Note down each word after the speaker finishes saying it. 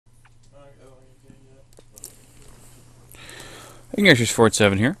Ignatius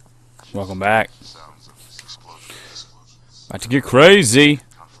 47 here. Welcome back. About to get crazy.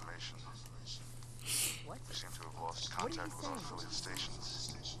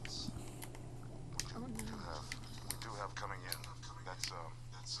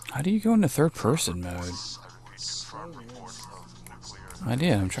 How do you go into third person mode? I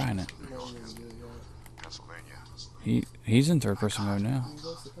did, I'm trying it. He's in third person mode now.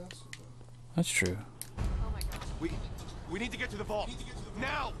 That's true. We need to get to the vault.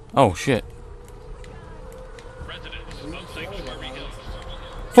 Now! Oh shit.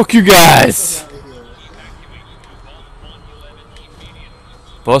 Fuck you guys!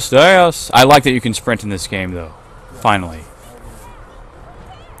 Bust ass. I like that you can sprint in this game though. Finally.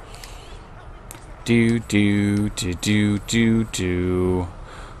 Do do do do do do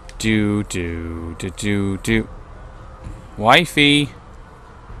do do do do do. Wifey,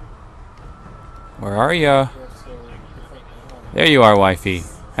 where are ya? There you are, wifey.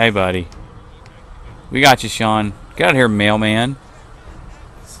 Hey, buddy. We got you, Sean. Get out of here, mailman.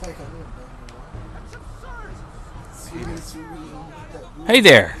 Hey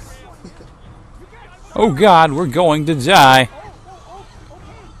there. Oh God, we're going to die.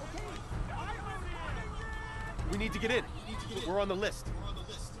 We need to get in. We're on the list.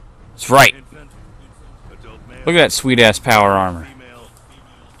 That's right. Look at that sweet-ass power armor.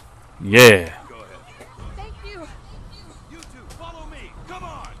 Yeah.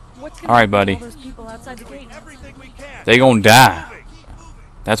 Alright, buddy. They gonna die.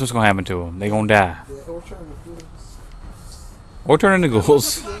 That's what's gonna happen to them. They gonna die. Or turn into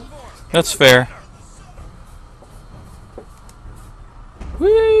ghouls. That's fair.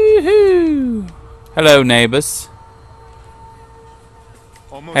 Woohoo! Hello, neighbors.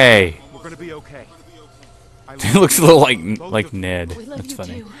 Hey. We're gonna be okay. He looks a little like Ned. That's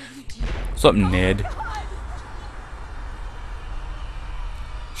funny. What's up, Ned?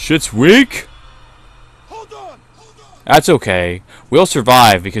 Shit's weak. That's okay. We'll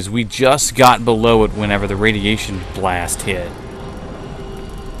survive because we just got below it whenever the radiation blast hit.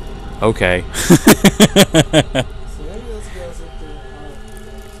 Okay.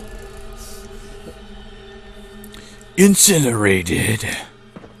 Incinerated.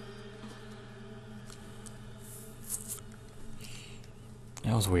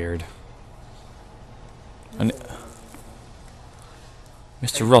 That was weird.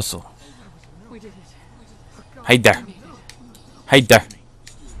 Mr. Russell. Hey there. Hey there.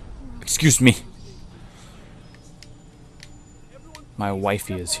 Excuse me. My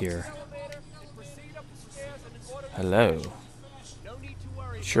wifey is here. Hello.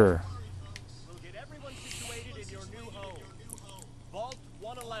 Sure. We'll get everyone situated in your new home. Vault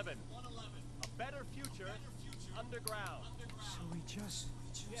 111. A better future underground. So we just...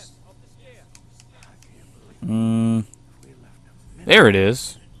 Yes, up the stairs. There it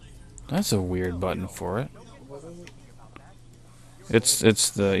is. That's a weird button for it. It's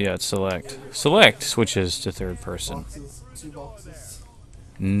select. Select switches to third person.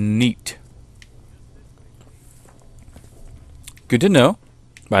 Neat. Good to know,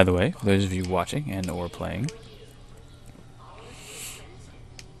 by the way, for those of you watching and or playing.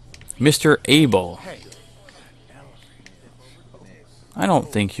 Mr. Abel. I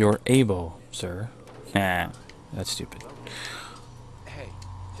don't think you're able, sir. Nah, that's stupid.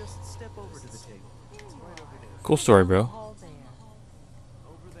 Cool story, bro.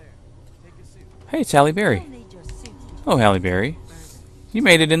 Hey, it's Halle Berry. Oh, Halle Berry. You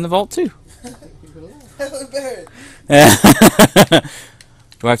made it in the vault, too. Halle Berry.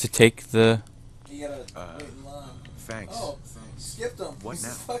 Do I have to take the... You gotta wait in line. Thanks. Oh, skipped them. What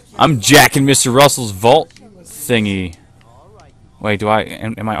now? I'm jacking Mr. Russell's vault thingy. Wait, do I...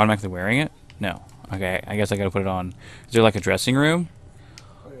 Am I automatically wearing it? No. Okay, I guess I gotta put it on. Is there like a dressing room?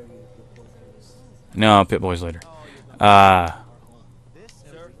 No, Pit Boys later.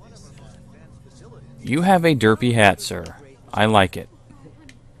 You have a derpy hat, sir. I like it.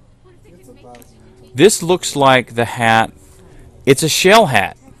 This looks like the hat. It's a shell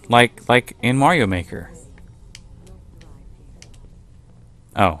hat, like in Mario Maker.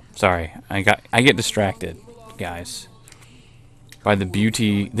 Oh, sorry. I get distracted, guys, by the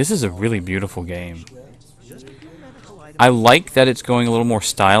beauty. This is a really beautiful game. I like that it's going a little more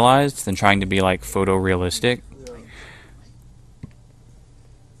stylized than trying to be like photorealistic.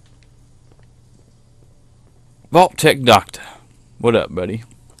 Vault Tech Doctor, what up, buddy?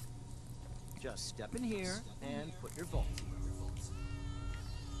 Just step in here and put your vault.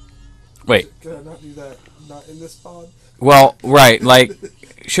 Wait. Can I not do that? Not in this pod? Well, right. Like,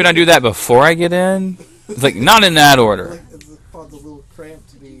 should I do that before I get in? It's like not in that order. Like, the pod's a little cramped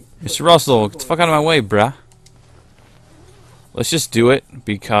to be. Mr. Russell, get the fuck out of my way, bruh. let's just do it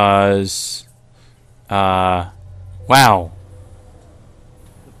because, wow. The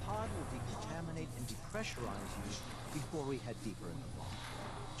pod will decontaminate and depressurize you before we head deeper in the vault.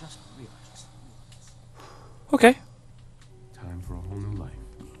 Just relax. Okay. Time for a whole new life.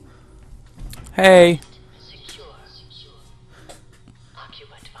 Hey. Secure.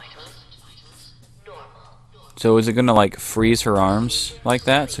 Occupant vitals. Normal. So is it gonna like freeze her arms like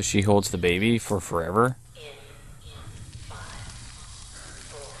that so she holds the baby for forever?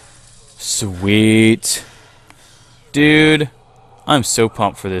 Sweet. Dude, I'm so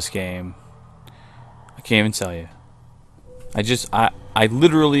pumped for this game. I can't even tell you. I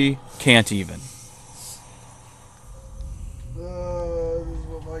literally can't even. This is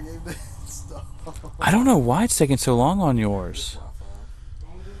what my game did. Stop. I don't know why it's taking so long on yours.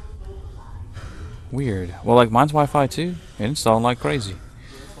 Weird. Well, like mine's Wi-Fi too. It's installing like crazy.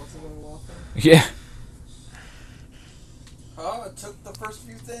 Yeah. Oh, it took the first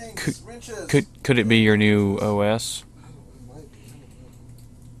few things. Wrenches. Could it be your new OS?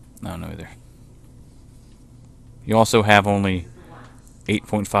 No, no either. You also have only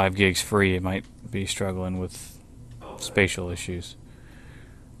 8.5 gigs free. It might be struggling with spatial issues.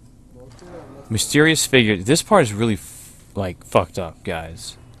 Mysterious figure. This part is really like fucked up,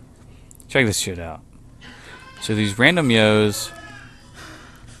 guys. Check this shit out. So these random yos.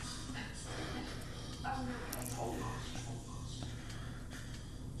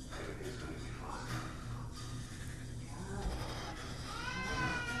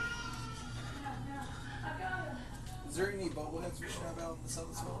 Is there any bobbleheads we should have out in the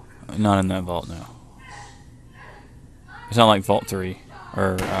south as well? Not in that vault, no. It's not like Vault 3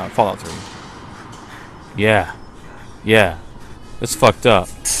 or Fallout 3. Yeah, yeah, it's fucked up.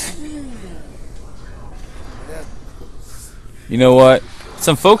 You know what?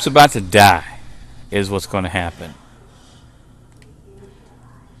 Some folks about to die is what's going to happen.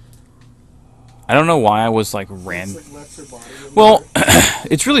 I don't know why I was like Well,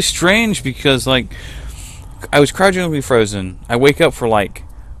 it's really strange because like I was cryogenically frozen. I wake up for like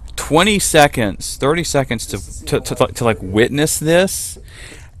 20 seconds, 30 seconds to like witness this,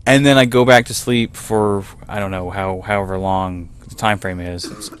 and then I go back to sleep for I don't know however long the time frame is.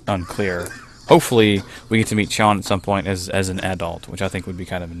 It's unclear. Hopefully we get to meet Sean at some point as an adult, which I think would be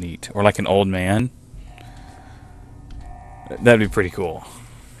kind of neat, or like an old man. That'd be pretty cool.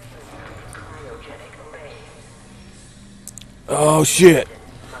 Oh shit!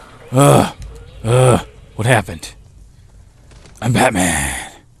 What happened? I'm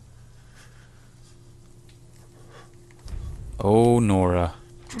Batman. Oh, Nora.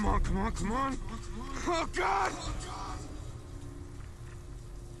 Come on, come on, come on. Oh, God!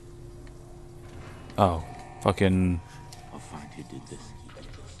 Oh, fucking. I'll find who did this.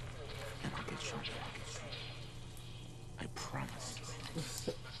 And I'll get Sean back. I promise.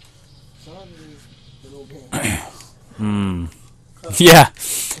 Yeah,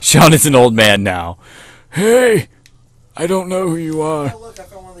 Sean is an old man now. Hey, I don't know who you are. Oh, look, I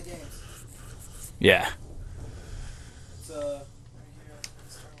found one of the games. Yeah. It's,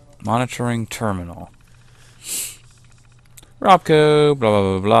 Monitoring terminal. Robco, blah, blah,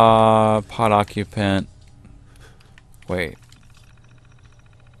 blah, blah. Pod occupant. Wait.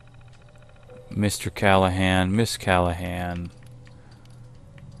 Mr. Callahan, Miss Callahan.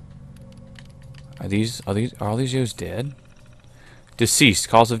 Are all these Joes dead? Deceased.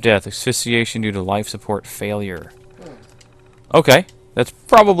 Cause of death. Asphyxiation due to life support failure. Okay. That's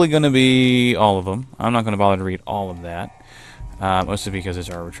probably going to be all of them. I'm not going to bother to read all of that. Mostly because it's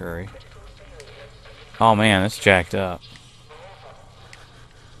arbitrary. Oh man, that's jacked up.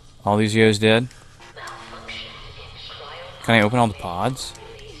 All these Yo's dead? Can I open all the pods?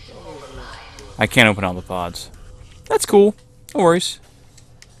 I can't open all the pods. That's cool. No worries.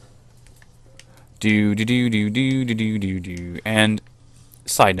 Do. And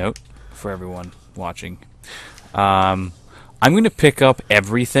side note for everyone watching, I'm going to pick up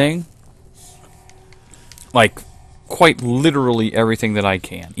everything, like quite literally everything that I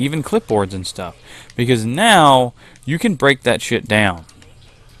can, even clipboards and stuff, because now you can break that shit down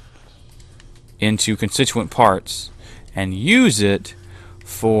into constituent parts and use it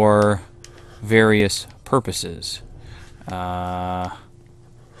for various purposes.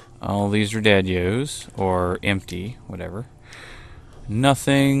 All these are dead Yos, or empty, whatever.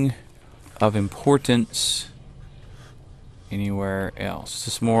 Nothing of importance anywhere else.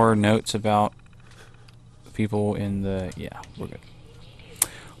 Just more notes about people in the... Yeah, we're good.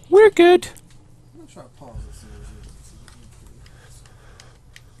 We're good! I'm going to try to pause this.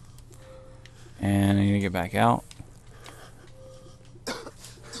 And I need to get back out.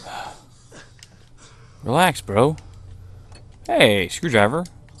 Relax, bro. Hey, screwdriver,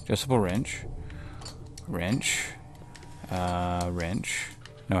 adjustable wrench, wrench, wrench.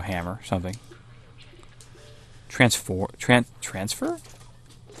 No, hammer, something. Transfer?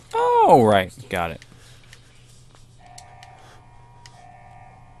 Oh, right, got it.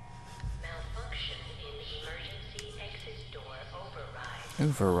 Malfunction in emergency exit door override.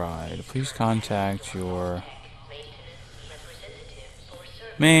 Override. Please contact your... Maintenance representative or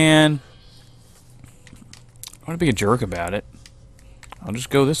service. Man. I want to be a jerk about it. I'll just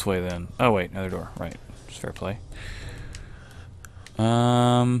go this way then. Oh, wait, another door. Right. It's fair play.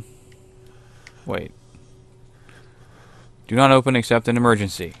 Wait. Do not open except in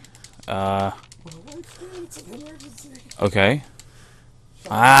emergency. It's an emergency. Okay.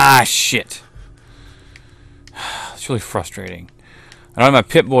 Ah, shit. It's really frustrating. I don't have my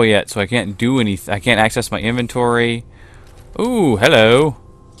Pip-Boy yet, so I can't do anything. I can't access my inventory. Ooh, hello.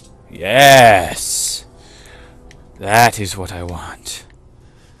 Yes. That is what I want.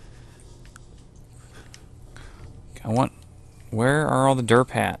 I want... Where are all the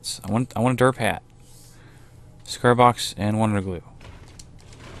derp hats? I want a derp hat. Square box and Wonder Glue.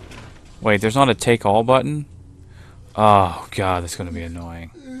 Wait, there's not a take all button? Oh god, that's gonna be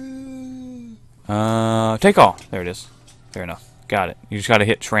annoying. Take all. There it is. Fair enough. Got it. You just gotta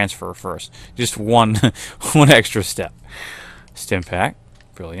hit transfer first. Just one one extra step. Stim pack.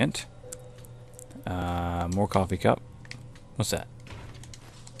 Brilliant. More coffee cup. What's that?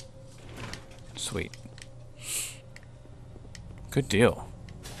 Sweet. Good deal.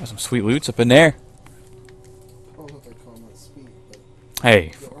 Got some sweet loots up in there. I don't know if I call them sweet, but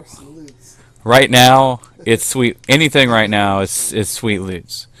Hey, there are some loots. right now it's sweet. Anything right now is sweet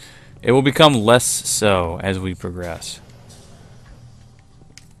loots. It will become less so as we progress.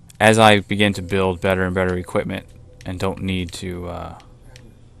 As I begin to build better and better equipment and don't need to.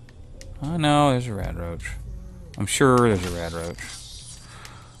 Oh no, there's a rad roach. I'm sure there's a rad roach.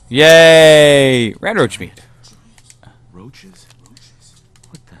 Yay! Rad roach meat. Roaches?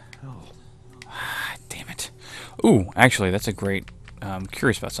 What the hell? Ah, damn it. Ooh, actually, that's a great. I'm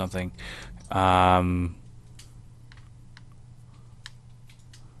curious about something. A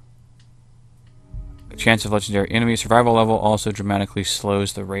chance of legendary enemy survival level also dramatically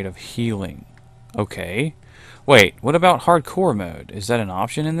slows the rate of healing. Okay. Wait, what about hardcore mode? Is that an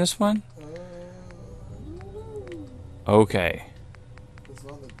option in this one? Okay. It's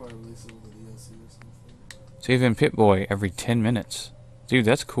not like part of release of the DLC or something. Save in Pip-Boy every 10 minutes. Dude,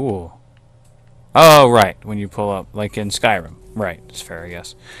 that's cool. Oh, right. When you pull up, like in Skyrim. Right. It's fair, I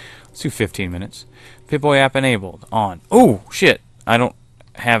guess. Let's do 15 minutes. Pip-Boy app enabled. On. Oh, shit. I don't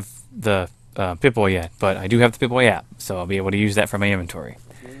have the Pip-Boy yet, but I do have the Pip-Boy app, so I'll be able to use that for my inventory.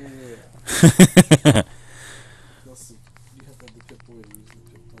 Yeah. Plus, you have to have the Pip-Boy to use the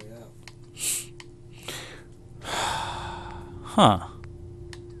Pip-Boy app. Huh.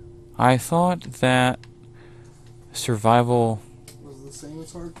 I thought that survival... Was it the same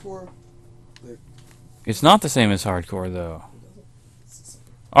as hardcore? Like, It's not the same as hardcore, though.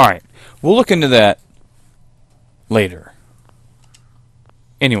 Alright. We'll look into that later.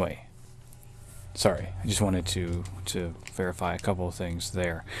 Anyway. Sorry. I just wanted to verify a couple of things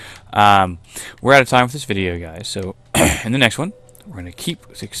there. We're out of time for this video, guys. So, in the next one, we're gonna keep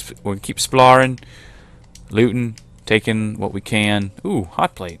exploring, looting, taking what we can. Ooh,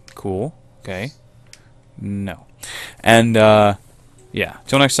 hot plate. Cool. Okay. No. And, yeah.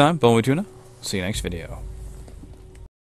 Till next time, Bowling with Tuna. See you next video.